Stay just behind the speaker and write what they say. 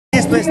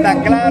Esto está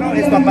claro,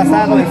 esto ha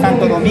pasado en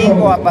Santo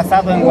Domingo, ha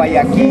pasado en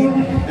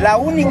Guayaquil. La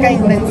única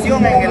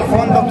intención en el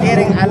fondo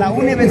quieren a la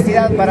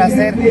universidad para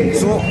hacer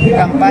su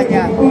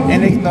campaña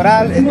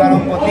electoral, para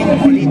un botín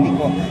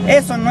político.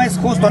 Eso no es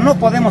justo, no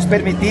podemos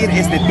permitir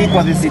este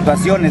tipo de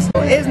situaciones.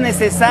 Es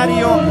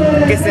necesario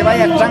que se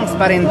vaya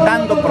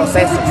transparentando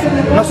procesos.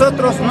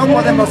 Nosotros no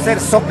podemos ser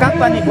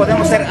socapa ni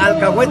podemos ser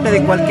alcahuete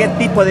de cualquier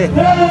tipo de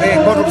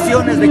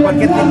corrupciones, de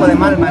cualquier tipo de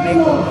mal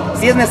manejo.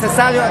 Si es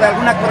necesario de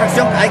alguna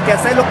corrección hay que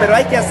hacerlo, pero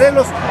hay que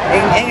hacerlos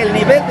en el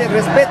nivel de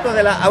respeto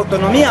de la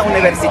autonomía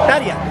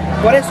universitaria.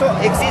 Por eso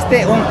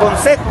existe un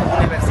consejo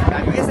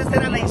universitario. Esa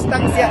será la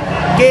instancia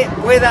que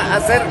pueda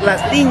hacer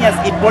las líneas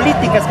y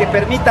políticas que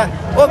permitan,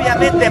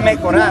 obviamente,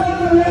 mejorar.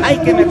 Hay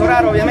que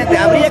mejorar, obviamente,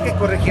 habría que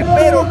corregir,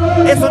 pero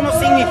eso no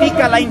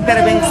significa la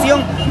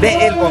intervención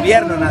del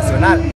gobierno nacional.